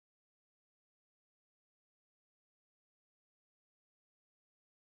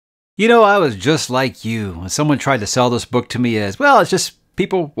You know, I was just like you when someone tried to sell this book to me as, well, it's just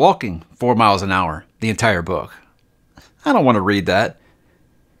people walking 4 miles an hour, the entire book. I don't want to read that.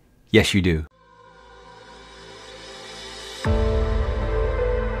 Yes, you do.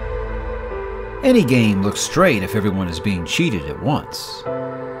 Any game looks straight if everyone is being cheated at once.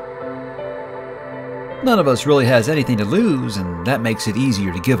 None of us really has anything to lose, and that makes it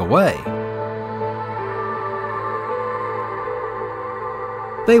easier to give away.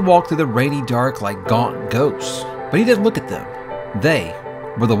 They walked through the rainy dark like gaunt ghosts, but he didn't look at them. They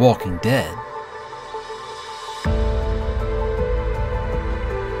were the walking dead.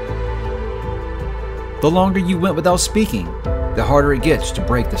 The longer you went without speaking, the harder it gets to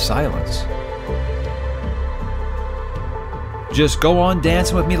break the silence. Just go on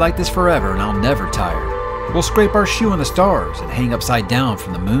dancing with me like this forever and I'll never tire. We'll scrape our shoe on the stars and hang upside down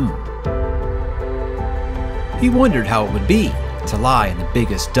from the moon. He wondered how it would be to lie in the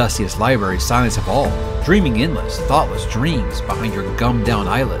biggest, dustiest library silence of all, dreaming endless, thoughtless dreams behind your gummed down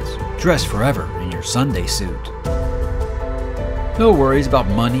eyelids, dressed forever in your Sunday suit. No worries about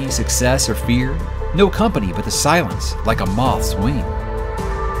money, success, or fear. No company but the silence like a moth's wing.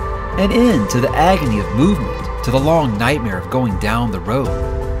 An end to the agony of movement, to the long nightmare of going down the road,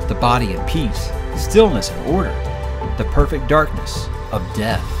 the body in peace, stillness and order, the perfect darkness of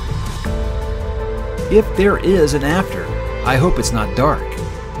death. If there is an after, I hope it's not dark,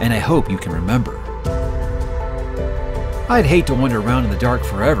 and I hope you can remember. I'd hate to wander around in the dark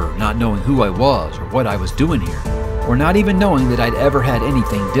forever, not knowing who I was or what I was doing here, or not even knowing that I'd ever had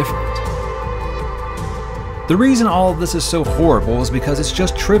anything different. The reason all of this is so horrible is because it's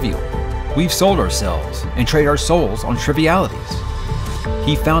just trivial. We've sold ourselves and trade our souls on trivialities.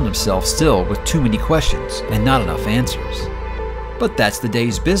 He found himself still with too many questions and not enough answers. But that's the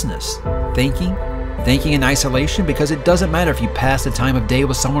day's business. Thinking in isolation, because it doesn't matter if you pass the time of day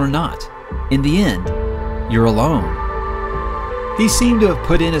with someone or not. In the end, you're alone. He seemed to have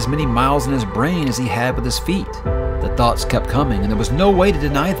put in as many miles in his brain as he had with his feet. The thoughts kept coming and there was no way to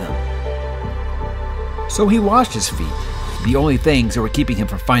deny them. So he washed his feet, the only things that were keeping him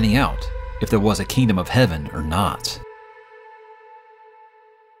from finding out if there was a kingdom of heaven or not.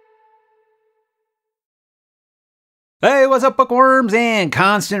 Hey, what's up, bookworms and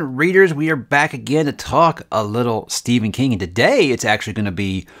constant readers? We are back again to talk a little Stephen King, and today it's actually going to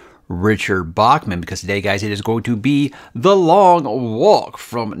be Richard Bachman, because today, guys, it is going to be The Long Walk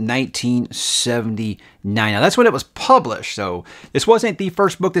from 1979. Now, that's when it was published, so this wasn't the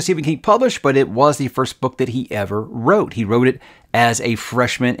first book that Stephen King published, but it was the first book that he ever wrote. He wrote it as a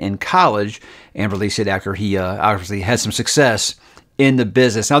freshman in college and released it after he obviously had some success in the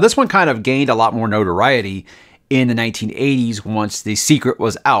business. Now, this one kind of gained a lot more notoriety in the 1980s once the secret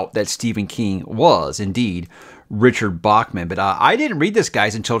was out that Stephen King was indeed Richard Bachman. But I didn't read this,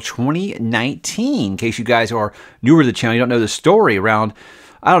 guys, until 2019. In case you guys are newer to the channel, you don't know the story. Around,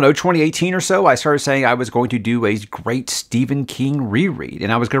 I don't know, 2018 or so, I started saying I was going to do a great Stephen King reread.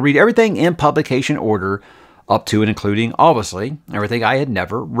 And I was going to read everything in publication order up to and including, obviously, everything I had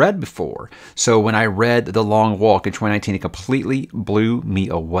never read before. So when I read The Long Walk in 2019, it completely blew me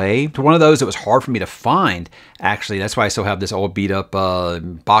away. To one of those that was hard for me to find, actually. That's why I still have this old beat-up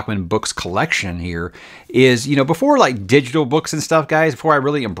Bachman books collection here. Is, you know, before like digital books and stuff, guys, before I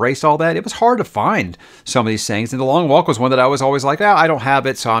really embraced all that, it was hard to find some of these things. And The Long Walk was one that I was always like, oh, I don't have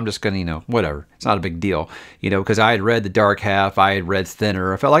it, so I'm just going to, you know, whatever. It's not a big deal, you know, because I had read The Dark Half, I had read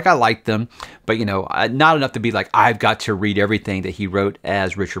Thinner. I felt like I liked them, but, you know, not enough to be like, I've got to read everything that he wrote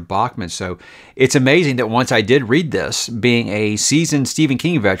as Richard Bachman. So it's amazing that once I did read this, being a seasoned Stephen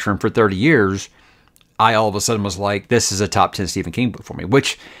King veteran for 30 years, I all of a sudden was like, this is a top 10 Stephen King book for me,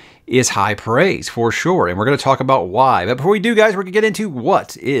 which is high praise for sure. And we're going to talk about why. But before we do, guys, we're going to get into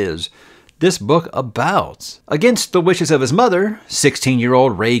what is this book about. Against the wishes of his mother,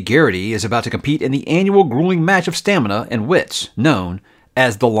 16-year-old Ray Garrity is about to compete in the annual grueling match of stamina and wits known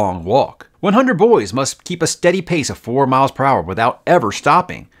as The Long Walk. 100 boys must keep a steady pace of 4 miles per hour without ever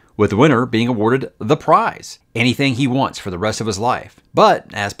stopping, with the winner being awarded the prize, anything he wants for the rest of his life.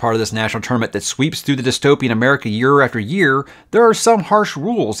 But as part of this national tournament that sweeps through the dystopian America year after year, there are some harsh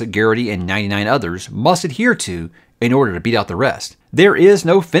rules that Garrity and 99 others must adhere to in order to beat out the rest. There is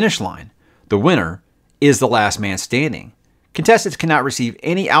no finish line. The winner is the last man standing. Contestants cannot receive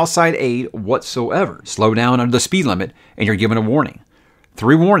any outside aid whatsoever. Slow down under the speed limit and you're given a warning.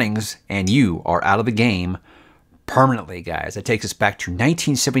 3 warnings and you are out of the game permanently, guys. That takes us back to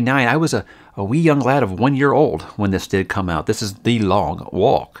 1979. I was a wee young lad of 1 year old when this did come out. This is The Long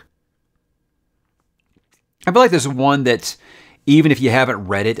Walk. I feel like this is one that even if you haven't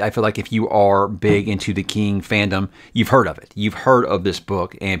read it, I feel like if you are big into the King fandom, you've heard of it. You've heard of this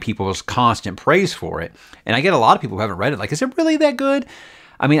book and people's constant praise for it. And I get a lot of people who haven't read it like, is it really that good?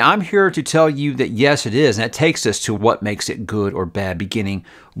 I mean, I'm here to tell you that yes, it is. And that takes us to what makes it good or bad, beginning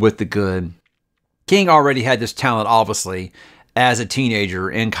with the good. King already had this talent, obviously, as a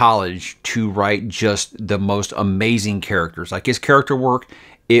teenager in college to write just the most amazing characters. Like his character work,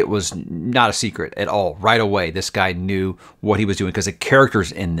 it was not a secret at all. Right away, this guy knew what he was doing because the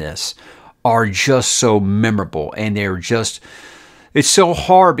characters in this are just so memorable, and they're just, it's so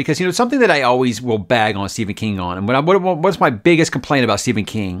hard because, you know, something that I always will bag on Stephen King on, and what's my biggest complaint about Stephen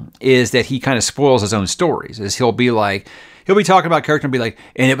King is that he kind of spoils his own stories. Is he'll be talking about character and be like,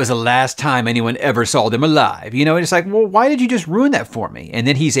 and it was the last time anyone ever saw them alive. You know, and it's like, well, why did you just ruin that for me? And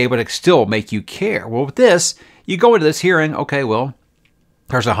then he's able to still make you care. Well, with this, you go into this hearing, okay, well,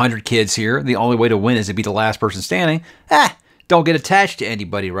 there's 100 kids here. The only way to win is to be the last person standing. Don't get attached to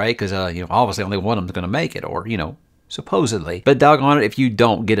anybody, right? Because, you know, obviously only one of them's going to make it, or, you know, supposedly. But doggone it, if you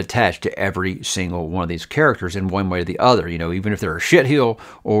don't get attached to every single one of these characters in one way or the other, you know, even if they're a shitheel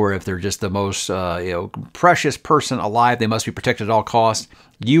or if they're just the most, you know, precious person alive, they must be protected at all costs,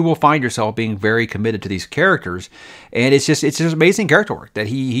 you will find yourself being very committed to these characters. And it's just amazing character work that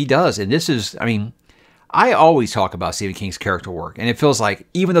he does. And this is, I mean, I always talk about Stephen King's character work, and it feels like,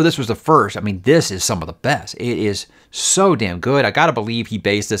 even though this was the first, I mean, this is some of the best. It is so damn good. I gotta believe he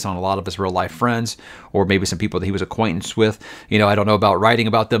based this on a lot of his real life friends, or maybe some people that he was acquaintance with. You know, I don't know about writing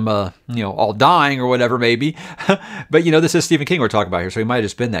about them, you know, all dying or whatever, maybe. But, you know, this is Stephen King we're talking about here, so he might have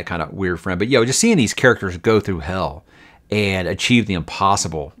just been that kind of weird friend. But, you know, just seeing these characters go through hell and achieve the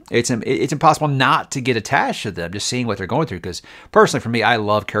impossible. It's impossible not to get attached to them, just seeing what they're going through. Because personally, for me, I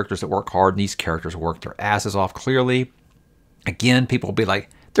love characters that work hard, and these characters work their asses off clearly. Again, people will be like,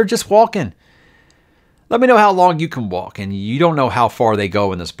 they're just walking. Let me know how long you can walk, and you don't know how far they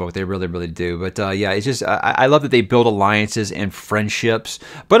go in this book. They really, really do. But yeah, it's just, I love that they build alliances and friendships.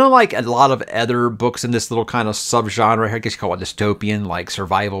 But unlike a lot of other books in this little kind of subgenre, I guess you call it dystopian, like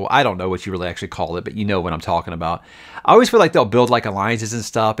survival. I don't know what you really actually call it, but you know what I'm talking about. I always feel like they'll build like alliances and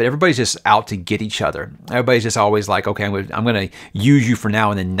stuff, but everybody's just out to get each other. Everybody's just always like, okay, I'm gonna use you for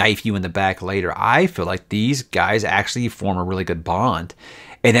now and then knife you in the back later. I feel like these guys actually form a really good bond.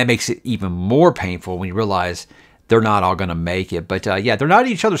 And that makes it even more painful when you realize they're not all going to make it. But yeah, they're not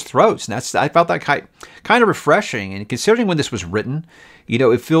at each other's throats. And I felt that kind of refreshing. And considering when this was written, you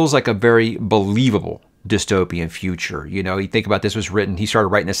know, it feels like a very believable dystopian future. You know, you think about this was written, he started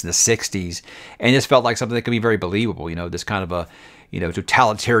writing this in the 60s. And this felt like something that could be very believable. You know, this kind of a, you know,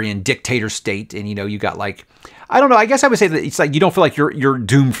 totalitarian dictator state. And, you know, you got like, I don't know, I guess I would say that it's like you don't feel like you're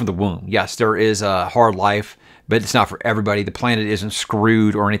doomed from the womb. Yes, there is a hard life, but it's not for everybody. The planet isn't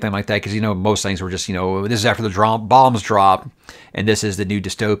screwed or anything like that, because, you know, most things were just, you know, this is after the bombs drop, and this is the new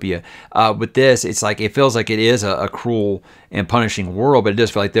dystopia. With this, it's like, it feels like it is a cruel and punishing world, but it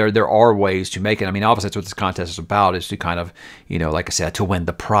does feel like there are ways to make it. I mean, obviously, that's what this contest is about, is to kind of, you know, like I said, to win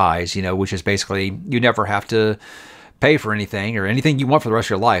the prize, you know, which is basically, you never have to pay for anything or anything you want for the rest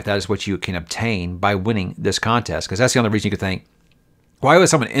of your life. That is what you can obtain by winning this contest, because that's the only reason you could think, why would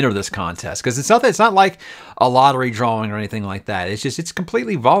someone enter this contest? Because it's not like a lottery drawing or anything like that. It's just, it's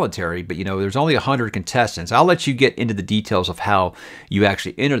completely voluntary. But, you know, there's only 100 contestants. I'll let you get into the details of how you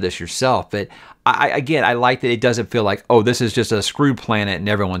actually enter this yourself. But again, I like that it doesn't feel like, oh, this is just a screwed planet and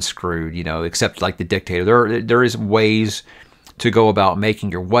everyone's screwed, you know, except like the dictator. There is ways to go about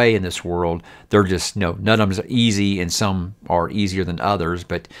making your way in this world. They're just, you know, none of them are easy, and some are easier than others.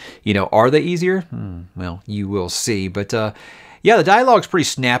 But, you know, are they easier? Well, you will see. But, yeah, the dialogue's pretty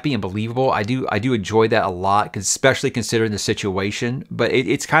snappy and believable. I do enjoy that a lot, especially considering the situation. But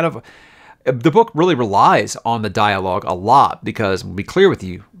it's kind of, the book really relies on the dialogue a lot, because, to be clear with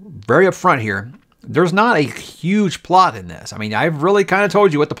you, very upfront here, there's not a huge plot in this. I mean, I've really kind of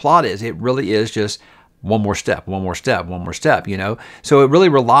told you what the plot is. It really is just one more step, one more step, one more step, you know? So it really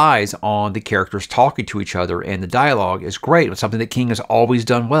relies on the characters talking to each other, and the dialogue is great. It's something that King has always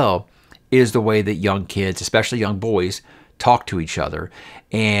done well, is the way that young kids, especially young boys, talk to each other.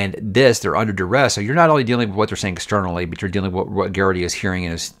 And this, they're under duress, so you're not only dealing with what they're saying externally, but you're dealing with what ℓ𝕤𝕤 is hearing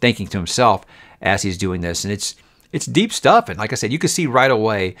and is thinking to himself as he's doing this. And it's deep stuff. And like I said, you can see right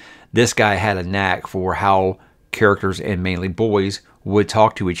away this guy had a knack for how characters, and mainly boys, would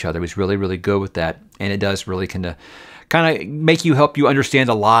talk to each other. He was really, really good with that. And it does really kind of make you, help you understand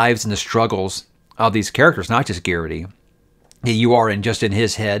the lives and the struggles of these characters, not just ℓ𝕤𝕤. You are just in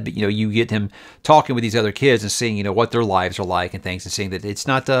his head, but, you know, you get him talking with these other kids and seeing, you know, what their lives are like and things, and seeing that it's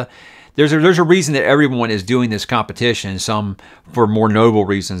not there's a reason that everyone is doing this competition, some for more noble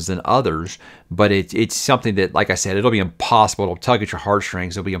reasons than others, but it's something that, like I said, it'll be impossible. It'll tug at your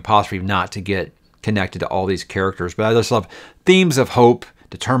heartstrings. It'll be impossible for you not to get connected to all these characters. But I just love themes of hope,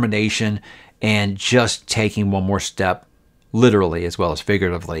 determination, and just taking one more step, literally as well as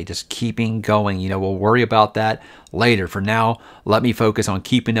figuratively, just keeping going. You know, we'll worry about that later. For now, let me focus on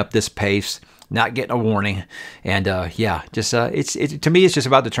keeping up this pace, not getting a warning, and yeah, just to me, it's just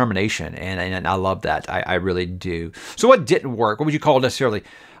about determination, and I love that. I really do. So what didn't work? What would you call necessarily?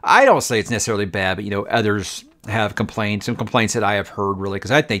 I don't say it's necessarily bad, but you know, others have complaints, some complaints that I have heard really,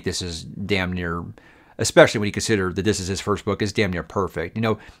 because I think this is damn near, especially when you consider that this is his first book, is damn near perfect. You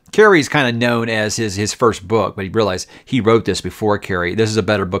know, Carrie's kind of known as his first book, but he realized he wrote this before Carrie. This is a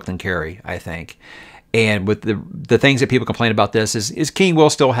better book than Carrie, I think. And with the things that people complain about this is King will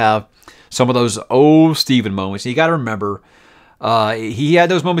still have some of those old Stephen moments. You got to remember, he had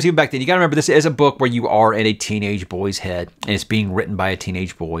those moments even back then. You got to remember, this is a book where you are in a teenage boy's head, and it's being written by a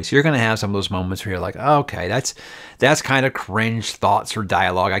teenage boy. So you're going to have some of those moments where you're like, oh, okay, that's kind of cringe thoughts or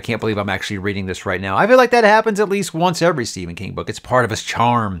dialogue. I can't believe I'm actually reading this right now. I feel like that happens at least once every Stephen King book. It's part of his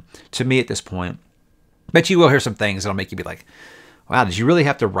charm to me at this point. But you will hear some things that'll make you be like, wow, did you really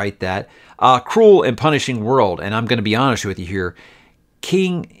have to write that? Cruel and punishing world, and I'm going to be honest with you here.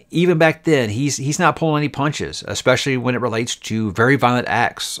 King, even back then, he's not pulling any punches, especially when it relates to very violent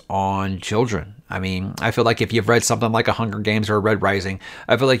acts on children. I mean, I feel like if you've read something like a Hunger Games or a Red Rising,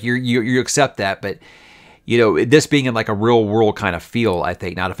 I feel like you accept that. But you know, this being in like a real world kind of feel, I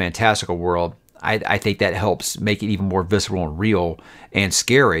think, not a fantastical world, I think that helps make it even more visceral and real and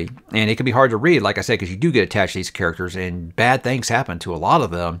scary. And it can be hard to read, like I said, because you do get attached to these characters, and bad things happen to a lot of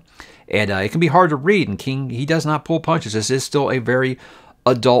them. And it can be hard to read, and King, he does not pull punches. This is still a very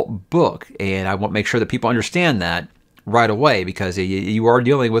adult book, and I want to make sure that people understand that right away, because you are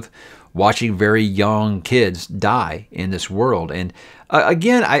dealing with watching very young kids die in this world. And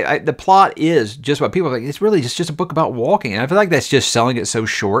again, the plot is just what people are like, it's really just a book about walking. And I feel like that's just selling it so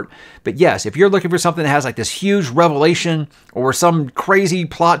short. But yes, if you're looking for something that has like this huge revelation or some crazy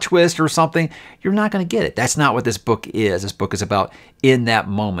plot twist or something, you're not going to get it. That's not what this book is. This book is about in that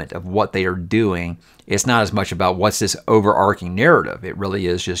moment of what they are doing. It's not as much about what's this overarching narrative. It really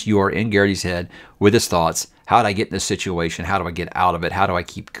is just you are in Garrity's head with his thoughts. How did I get in this situation? How do I get out of it? How do I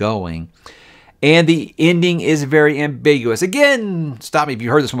keep going? And the ending is very ambiguous. Again, stop me if you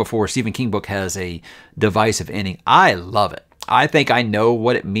heard this one before. Stephen King book has a divisive ending. I love it. I think I know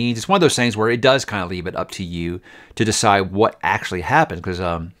what it means. It's one of those things where it does kind of leave it up to you to decide what actually happens. Because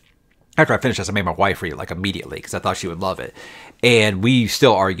after I finished this, I made my wife read it like immediately because I thought she would love it. And we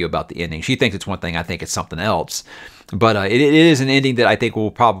still argue about the ending. She thinks it's one thing. I think it's something else. But it is an ending that I think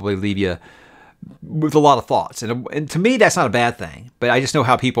will probably leave you with a lot of thoughts. And to me, that's not a bad thing. But I just know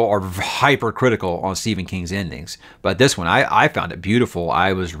how people are hypercritical on Stephen King's endings. But this one, I found it beautiful.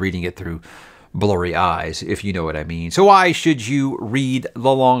 I was reading it through blurry eyes, if you know what I mean. So why should you read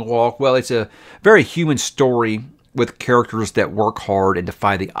The Long Walk? Well, it's a very human story with characters that work hard and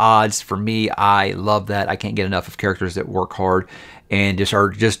defy the odds. For me, I love that. I can't get enough of characters that work hard and just are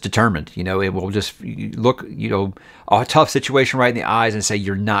just determined. You know, it will just look, you know, a tough situation right in the eyes and say,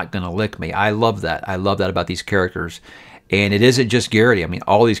 you're not going to lick me. I love that. I love that about these characters. And it isn't just Garrity. I mean,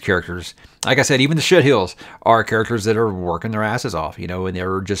 all these characters, like I said, even the shithills are characters that are working their asses off, you know, and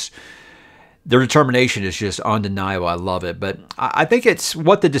they're just, their determination is just undeniable. I love it. But I think it's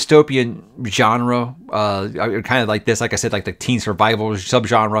what the dystopian genre, kind of like this, like I said, like the teen survival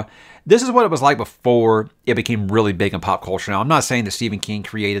subgenre, this is what it was like before it became really big in pop culture. Now, I'm not saying that Stephen King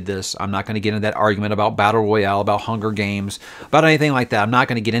created this. I'm not going to get into that argument about Battle Royale, about Hunger Games, about anything like that. I'm not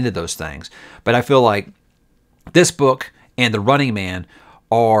going to get into those things. But I feel like this book and The Running Man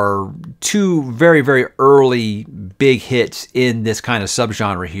are two very, very early big hits in this kind of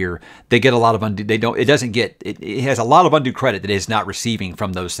subgenre here. They get a lot of undue, it has a lot of undue credit that it is not receiving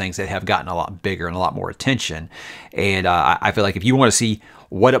from those things that have gotten a lot bigger and a lot more attention. And I feel like if you want to see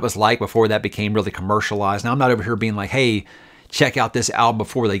what it was like before that became really commercialized, now I'm not over here being like, hey, check out this album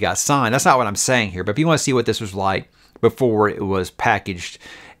before they got signed. That's not what I'm saying here. But if you want to see what this was like before it was packaged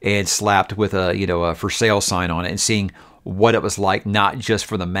and slapped with a, you know, a for sale sign on it, and seeing what it was like, not just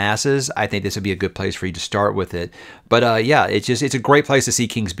for the masses, I think this would be a good place for you to start with it. But yeah, it's a great place to see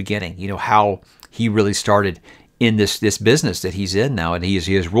King's beginning. You know, how he really started in this business that he's in now, and he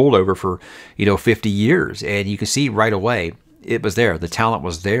has ruled over for, you know, 50 years, and you can see right away it was there. The talent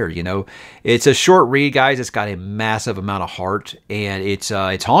was there. You know, it's a short read, guys. It's got a massive amount of heart, and it's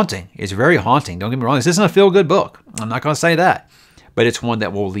haunting. It's very haunting. Don't get me wrong. This isn't a feel-good book. I'm not going to say that, but it's one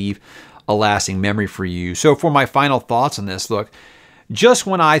that will leave a lasting memory for you. So for my final thoughts on this, look, just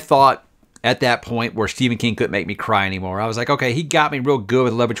when I thought at that point where Stephen King couldn't make me cry anymore, I was like, okay, he got me real good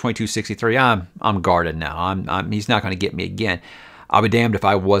with 11/22/63. I'm guarded now. He's not going to get me again. I'll be damned if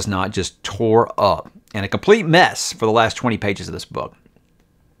I was not just tore up and a complete mess for the last 20 pages of this book.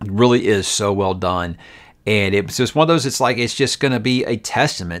 It really is so well done. And it's just one of those, it's just going to be a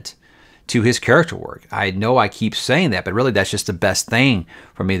testament to his character work. I know I keep saying that, but really that's just the best thing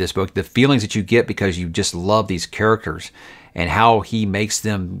for me, this book. The feelings that you get because you just love these characters and how he makes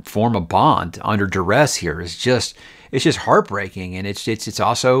them form a bond under duress here is just, it's just heartbreaking, and it's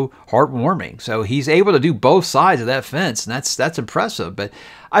also heartwarming. So he's able to do both sides of that fence, and that's impressive. But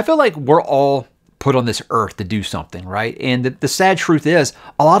I feel like we're all put on this earth to do something, right? And the sad truth is,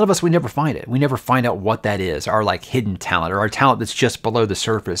 a lot of us, we never find it. We never find out what that is, our like hidden talent, or our talent that's just below the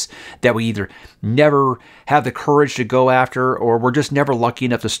surface that we either never have the courage to go after, or we're just never lucky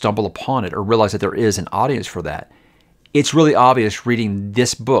enough to stumble upon it or realize that there is an audience for that. It's really obvious reading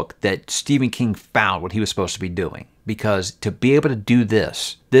this book that Stephen King found what he was supposed to be doing, because to be able to do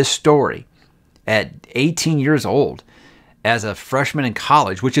this story at 18 years old, as a freshman in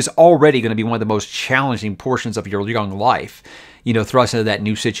college, which is already going to be one of the most challenging portions of your young life, you know, thrust into that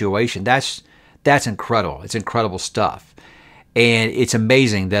new situation. That's incredible. It's incredible stuff. And it's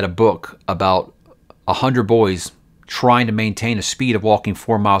amazing that a book about 100 boys trying to maintain a speed of walking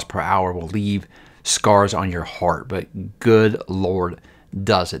 4 miles per hour will leave scars on your heart. But good Lord,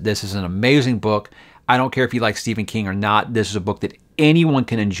 does it. This is an amazing book. I don't care if you like Stephen King or not. This is a book that anyone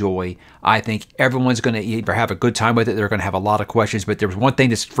can enjoy. I think everyone's going to either have a good time with it, they're going to have a lot of questions, but there's one thing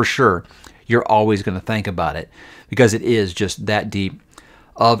that's for sure, you're always going to think about it, because it is just that deep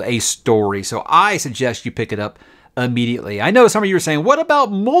of a story. So I suggest you pick it up immediately. I know some of you are saying, what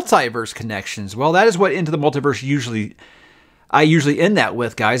about Multiverse Connections? Well, that is what Into the Multiverse I usually end that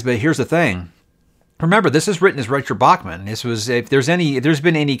with, guys, but here's the thing. Remember, this is written as Richard Bachman. This was, if there's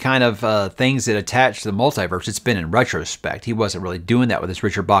been any kind of things that attach to the multiverse, it's been in retrospect. He wasn't really doing that with his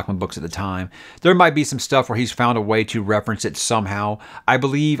Richard Bachman books at the time. There might be some stuff where he's found a way to reference it somehow. I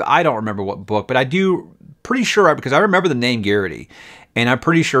believe, I don't remember what book, but I do, pretty sure, because I remember the name ℓ𝕤𝕤𝕣𝕠𝕠𝕜, and I'm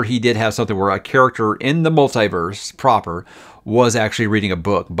pretty sure he did have something where a character in the multiverse proper was actually reading a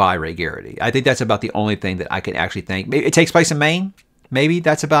book by ℓ𝕤𝕤𝕣𝕠𝕠𝕜. I think that's about the only thing that I can actually think. Maybe it takes place in Maine. Maybe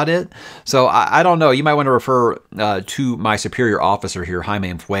that's about it. So I don't know. You might want to refer to my superior officer here,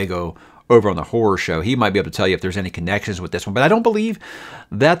 ℚ𝕦𝕤𝕤𝕣𝕠𝕠𝕜, over on the horror show. He might be able to tell you if there's any connections with this one, but I don't believe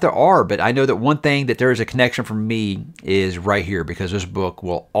that there are. But I know that one thing that there is a connection for me is right here, because this book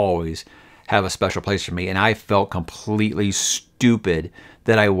will always have a special place for me. And I felt completely stupid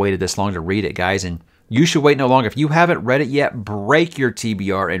that I waited this long to read it, guys. And you should wait no longer. If you haven't read it yet, break your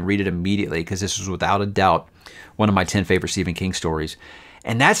TBR and read it immediately, because this is without a doubt one of my 10 favorite Stephen King stories.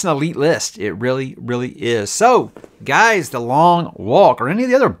 And that's an elite list. It really, really is. So, guys, The Long Walk, or any of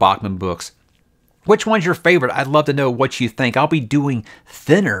the other Bachman books, which one's your favorite? I'd love to know what you think. I'll be doing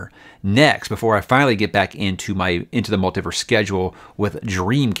Thinner next before I finally get back into my Into the Multiverse schedule with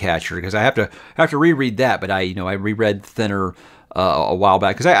Dreamcatcher, because I have to reread that. But I reread Thinner a while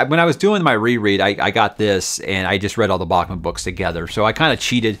back, because when I was doing my reread, I got this and I just read all the Bachman books together, so I kind of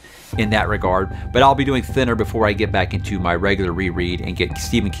cheated in that regard. But I'll be doing Thinner before I get back into my regular reread and get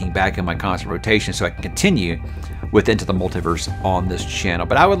Stephen King back in my constant rotation, so I can continue with Into the Multiverse on this channel.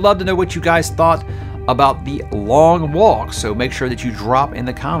 But I would love to know what you guys thought about The Long Walk, so make sure that you drop in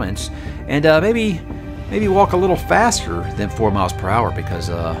the comments, and maybe walk a little faster than 4 miles per hour, because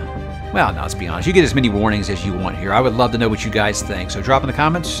well, no, let's be honest. You get as many warnings as you want here. I would love to know what you guys think. So drop in the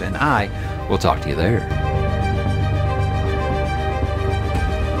comments, and I will talk to you there.